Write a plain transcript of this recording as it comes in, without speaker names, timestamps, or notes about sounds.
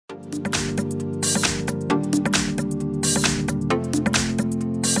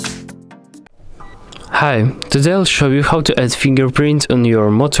Hi, today I'll show you how to add fingerprint on your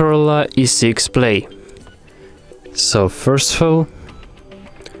Motorola E6 Play. So first of all,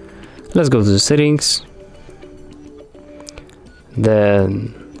 let's go to the settings,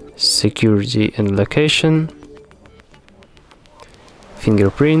 then security and location,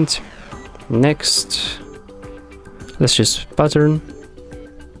 fingerprint, next, let's choose pattern,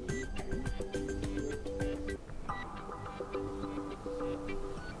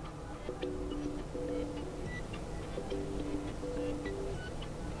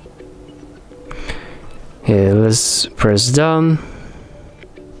 let's press down,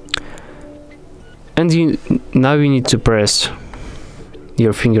 and now you need to press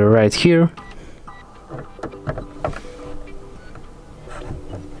your finger right here,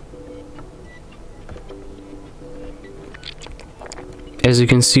 as you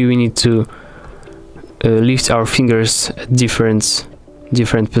can see we need to lift our fingers at different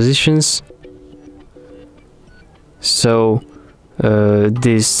positions, so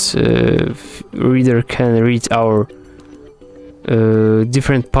this reader can read our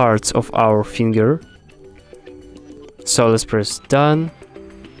different parts of our finger. So let's press done,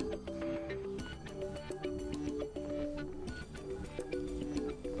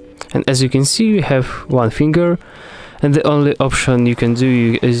 and as you can see we have one finger, and the only option you can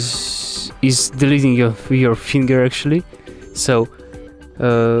do is deleting your finger actually. So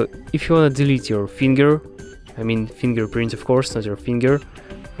if you want to delete your finger, I mean fingerprint of course, not your finger,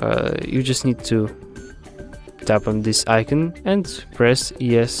 you just need to tap on this icon and press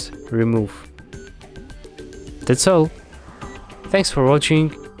yes, remove. That's all. Thanks for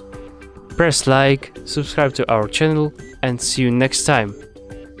watching, press like, subscribe to our channel, and see you next time.